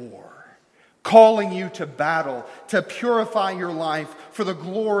declaration of war. Calling you to battle, to purify your life for the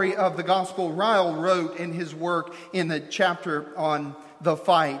glory of the gospel. Ryle wrote in his work in the chapter on the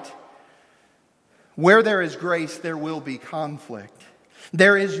fight, where there is grace, there will be conflict.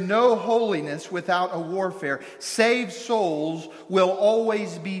 There is no holiness without a warfare. Saved souls will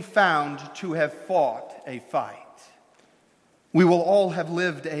always be found to have fought a fight. We will all have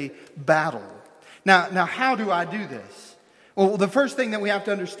lived a battle. Now, how do I do this? Well, the first thing that we have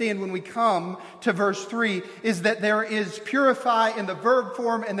to understand when we come to verse 3 is that there is purify in the verb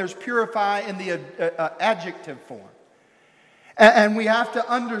form and there's purify in the adjective form. And we have to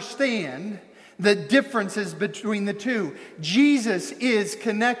understand the differences between the two. Jesus is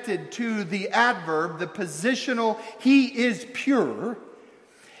connected to the adverb, the positional, He is pure.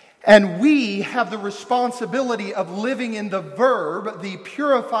 And we have the responsibility of living in the verb, the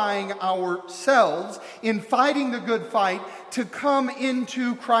purifying ourselves, in fighting the good fight to come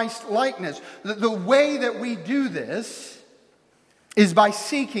into Christ likeness. The way that we do this is by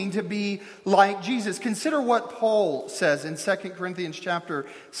seeking to be like Jesus. Consider what Paul says in 2 Corinthians chapter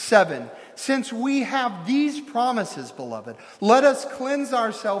 7. Since we have these promises, beloved, let us cleanse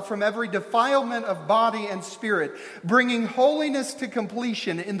ourselves from every defilement of body and spirit, bringing holiness to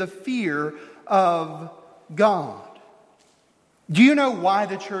completion in the fear of God. Do you know why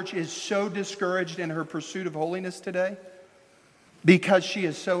the church is so discouraged in her pursuit of holiness today? Because she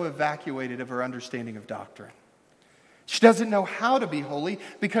is so evacuated of her understanding of doctrine. She doesn't know how to be holy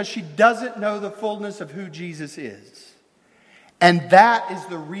because she doesn't know the fullness of who Jesus is. And that is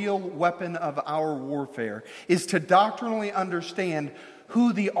the real weapon of our warfare, is to doctrinally understand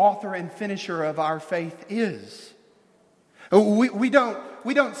who the author and finisher of our faith is. We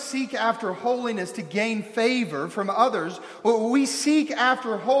don't seek after holiness to gain favor from others. We seek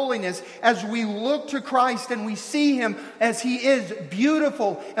after holiness as we look to Christ and we see Him as He is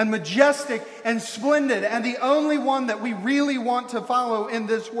beautiful and majestic and splendid and the only one that we really want to follow in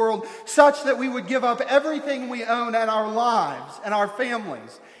this world, such that we would give up everything we own and our lives and our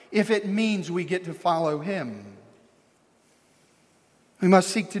families if it means we get to follow Him. We must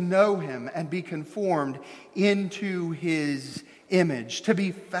seek to know Him and be conformed into His image, to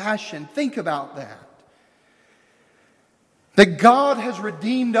be fashioned. Think about that. That God has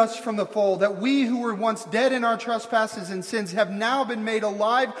redeemed us from the fall, that we who were once dead in our trespasses and sins have now been made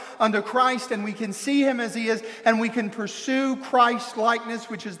alive unto Christ, and we can see Him as He is, and we can pursue Christ's likeness,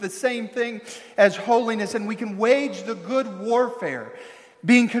 which is the same thing as holiness, and we can wage the good warfare,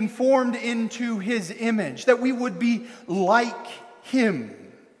 being conformed into His image, that we would be like Him,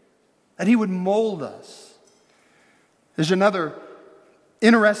 that He would mold us. There's another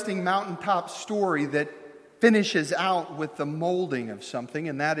interesting mountaintop story that finishes out with the molding of something,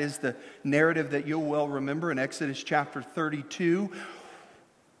 and that is the narrative that you'll well remember in Exodus chapter 32,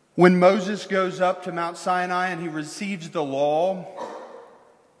 when Moses goes up to Mount Sinai and he receives the law,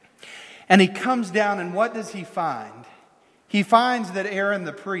 and he comes down, and what does he find? He finds that Aaron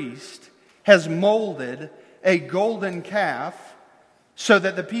the priest has molded a golden calf so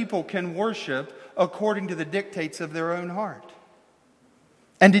that the people can worship according to the dictates of their own heart.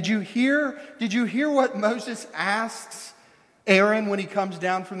 And did you hear what Moses asks Aaron when he comes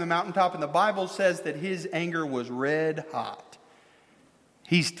down from the mountaintop? And the Bible says that his anger was red hot.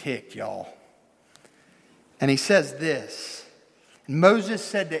 He's ticked, y'all. And he says this, Moses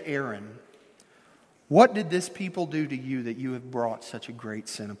said to Aaron, "What did this people do to you that you have brought such a great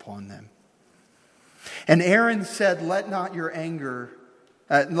sin upon them?" And Aaron said, let not the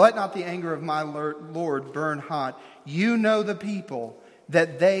anger of my Lord burn hot. You know the people,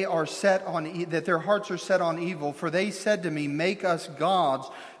 that they are set on that their hearts are set on evil, for they said to me, make us gods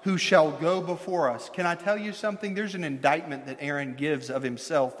who shall go before us. Can I tell you something? There's an indictment that Aaron gives of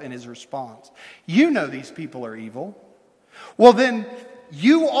himself in his response. You know these people are evil. Well then,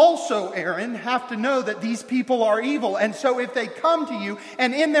 you also, Aaron, have to know that these people are evil. And so if they come to you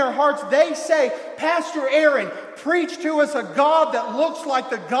and in their hearts they say, Pastor Aaron, preach to us a God that looks like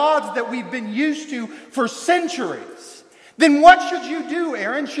the gods that we've been used to for centuries, then what should you do,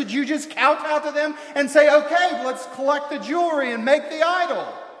 Aaron? Should you just kowtow to them and say, okay, let's collect the jewelry and make the idol?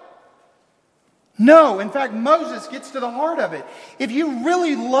 No, in fact, Moses gets to the heart of it. If you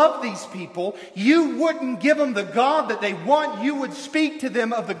really love these people, you wouldn't give them the God that they want. You would speak to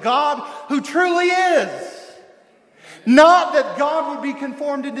them of the God who truly is. Not that God would be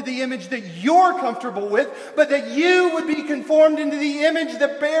conformed into the image that you're comfortable with, but that you would be conformed into the image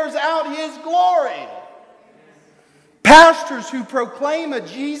that bears out His glory. Pastors who proclaim a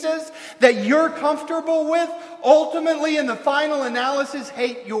Jesus that you're comfortable with, ultimately in the final analysis,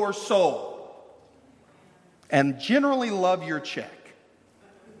 hate your soul. And generally love your check.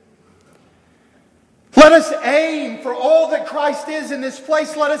 Let us aim for all that Christ is in this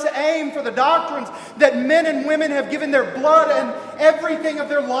place. Let us aim for the doctrines that men and women have given their blood and everything of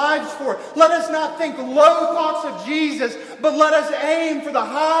their lives for. Let us not think low thoughts of Jesus, but let us aim for the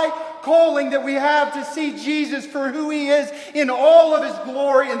high calling that we have to see Jesus for who He is in all of His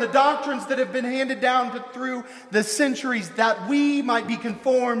glory and the doctrines that have been handed down through the centuries, that we might be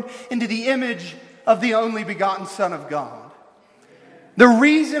conformed into the image of the only begotten Son of God. The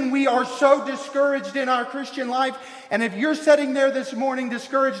reason we are so discouraged in our Christian life, and if you're sitting there this morning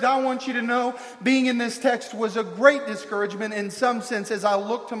discouraged, I want you to know being in this text was a great discouragement in some sense as I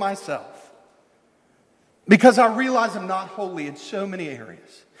look to myself. Because I realize I'm not holy in so many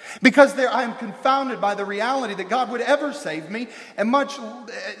areas. Because I am confounded by the reality that God would ever save me and much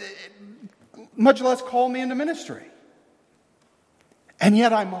less call me into ministry. And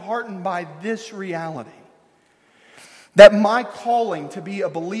yet I'm heartened by this reality. That my calling to be a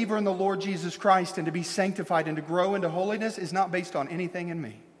believer in the Lord Jesus Christ and to be sanctified and to grow into holiness is not based on anything in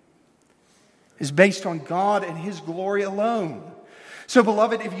me. It's based on God and His glory alone. So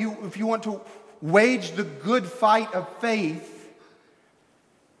beloved, if you want to wage the good fight of faith,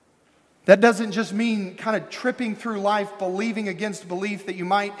 that doesn't just mean kind of tripping through life, believing against belief that you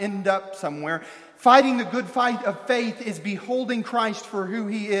might end up somewhere. Fighting the good fight of faith is beholding Christ for who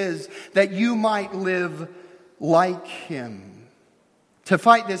He is, that you might live like Him. To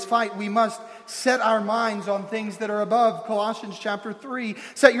fight this fight, we must set our minds on things that are above. Colossians chapter 3.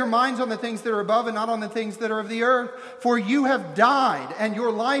 Set your minds on the things that are above and not on the things that are of the earth. For you have died, and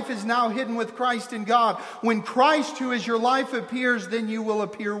your life is now hidden with Christ in God. When Christ, who is your life, appears, then you will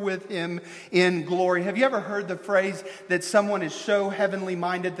appear with Him in glory. Have you ever heard the phrase that someone is so heavenly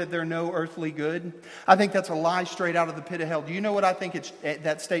minded that they're no earthly good? I think that's a lie straight out of the pit of hell. Do you know what I think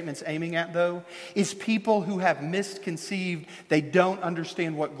that statement's aiming at, though? It's people who have misconceived. They don't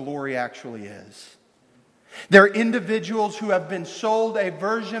understand what glory actually is. They're individuals who have been sold a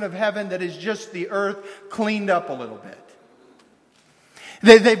version of heaven that is just the earth cleaned up a little bit.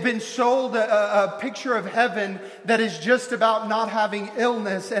 They've been sold a picture of heaven that is just about not having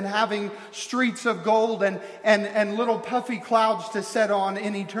illness and having streets of gold and little puffy clouds to set on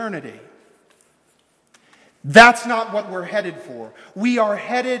in eternity. That's not what we're headed for. We are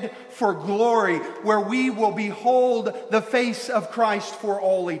headed for glory, where we will behold the face of Christ for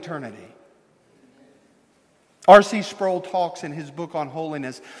all eternity. R.C. Sproul talks in his book on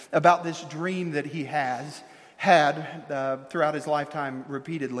holiness about this dream that he had throughout his lifetime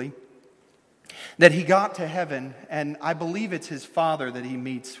repeatedly, that he got to heaven, and I believe it's his father that he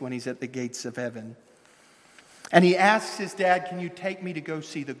meets when he's at the gates of heaven. And he asks his dad, "Can you take me to go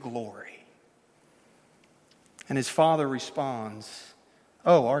see the glory?" And his father responds,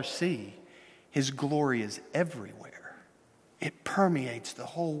 "Oh, R.C., his glory is everywhere. It permeates the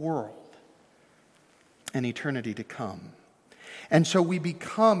whole world and eternity to come." And so we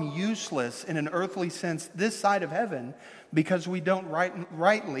become useless in an earthly sense this side of heaven because we don't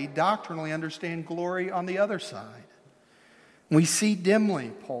rightly, doctrinally understand glory on the other side. We see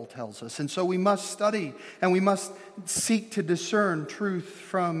dimly, Paul tells us, and so we must study and we must seek to discern truth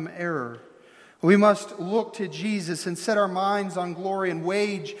from error. We must look to Jesus and set our minds on glory and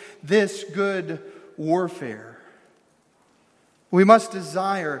wage this good warfare. We must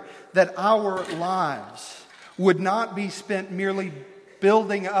desire that our lives would not be spent merely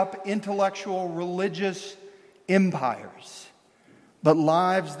building up intellectual, religious empires, but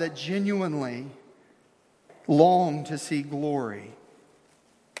lives that genuinely long to see glory.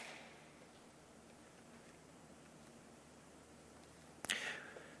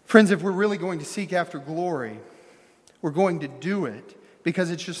 Friends, if we're really going to seek after glory, we're going to do it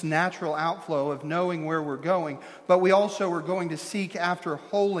because it's just natural outflow of knowing where we're going, but we also are going to seek after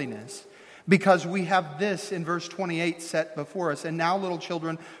holiness. Because we have this in verse 28 set before us. "And now, little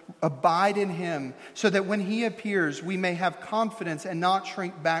children, abide in Him, so that when He appears, we may have confidence and not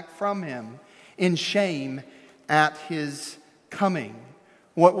shrink back from Him in shame at His coming."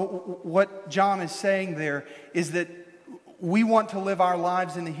 What John is saying there is that we want to live our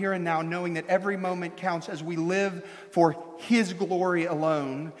lives in the here and now, knowing that every moment counts as we live for His glory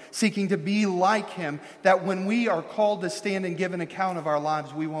alone, seeking to be like Him, that when we are called to stand and give an account of our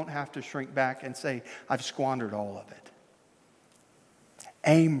lives, we won't have to shrink back and say, "I've squandered all of it."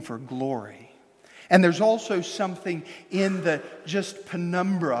 Aim for glory. And there's also something in the just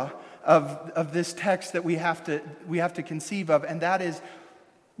penumbra of this text that we have to conceive of, and that is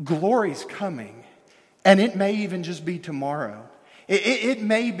glory's coming. And it may even just be tomorrow. It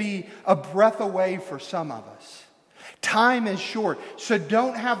may be a breath away for some of us. Time is short. So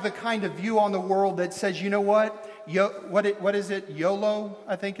don't have the kind of view on the world that says, "You know what? What is it? YOLO,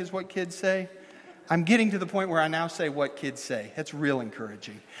 I think is what kids say." I'm getting to the point where I now say what kids say. That's real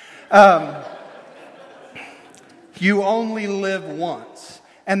encouraging. You only live once.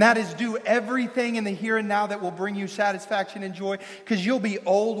 And that is do everything in the here and now that will bring you satisfaction and joy, because you'll be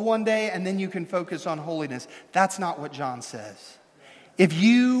old one day and then you can focus on holiness. That's not what John says. If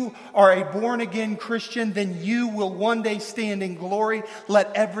you are a born-again Christian, then you will one day stand in glory.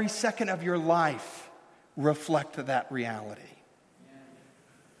 Let every second of your life reflect that reality.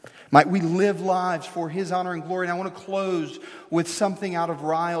 Might we live lives for His honor and glory. And I want to close with something out of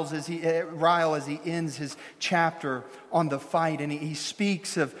Ryle as he ends his chapter on the fight. And he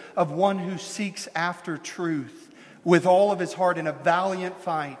speaks of one who seeks after truth with all of his heart in a valiant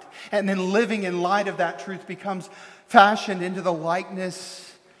fight. And then living in light of that truth becomes fashioned into the likeness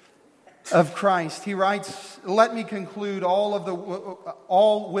of Christ. He writes, "Let me conclude all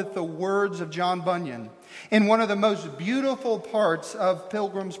with the words of John Bunyan in one of the most beautiful parts of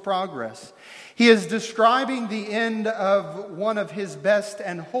Pilgrim's Progress. He is describing the end of one of his best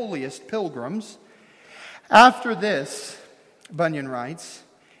and holiest pilgrims. After this," Bunyan writes,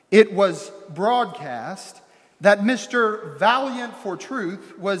 "it was broadcast that Mr. Valiant for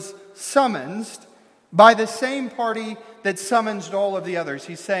Truth was summoned by the same party that summonsed all of the others."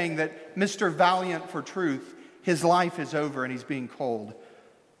 He's saying that Mr. Valiant for Truth, his life is over and he's being called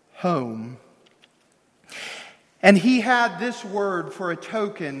home. And he had this word for a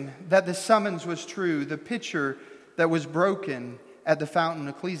token that the summons was true, the pitcher that was broken at the fountain,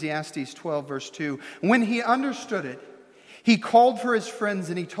 Ecclesiastes 12 verse 2. When he understood it, he called for his friends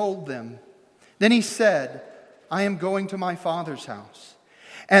and he told them. Then he said, "I am going to my Father's house.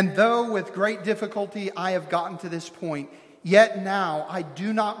 And though with great difficulty I have gotten to this point, yet now I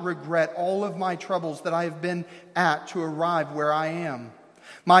do not regret all of my troubles that I have been at to arrive where I am.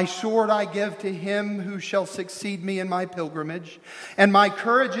 My sword I give to him who shall succeed me in my pilgrimage, and my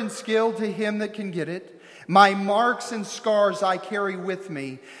courage and skill to him that can get it. My marks and scars I carry with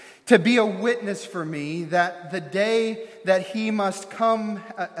me, to be a witness for me that the day that he must go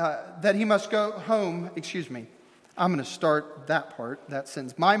home, I'm going to start that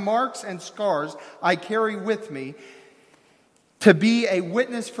sentence. My marks and scars I carry with me, to be a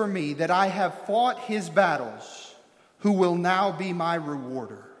witness for me that I have fought his battles, who will now be my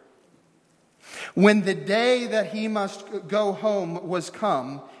rewarder. When the day that he must go home was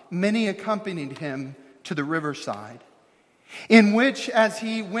come, many accompanied him to the riverside, in which as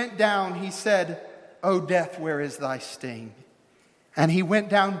he went down, he said, O death, where is thy sting? And he went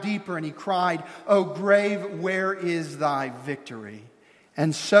down deeper and he cried, O grave, where is thy victory?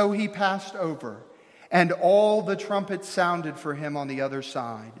 And so he passed over, and all the trumpets sounded for him on the other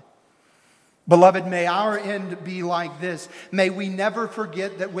side. Beloved, may our end be like this. May we never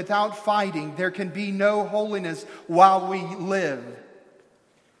forget that without fighting, there can be no holiness while we live.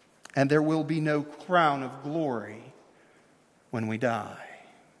 And there will be no crown of glory when we die.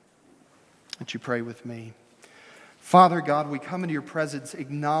 Would you pray with me? Father God, we come into your presence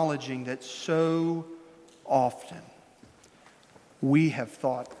acknowledging that so often we have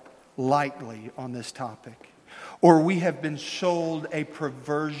thought lightly on this topic, or we have been sold a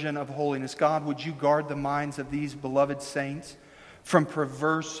perversion of holiness. God, would you guard the minds of these beloved saints from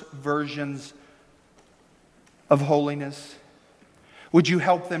perverse versions of holiness? Would you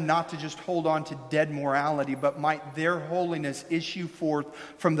help them not to just hold on to dead morality, but might their holiness issue forth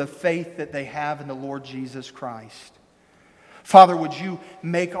from the faith that they have in the Lord Jesus Christ? Father, would you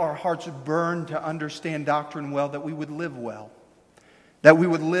make our hearts burn to understand doctrine well, that we would live well, that we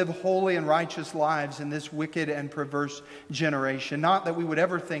would live holy and righteous lives in this wicked and perverse generation. Not that we would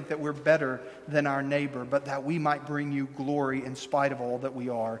ever think that we're better than our neighbor, but that we might bring you glory in spite of all that we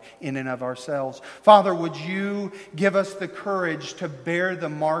are in and of ourselves. Father, would you give us the courage to bear the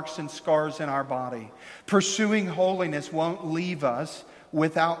marks and scars in our body? Pursuing holiness won't leave us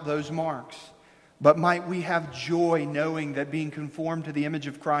without those marks. But might we have joy knowing that being conformed to the image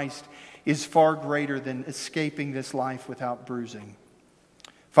of Christ is far greater than escaping this life without bruising.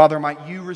 Father, might you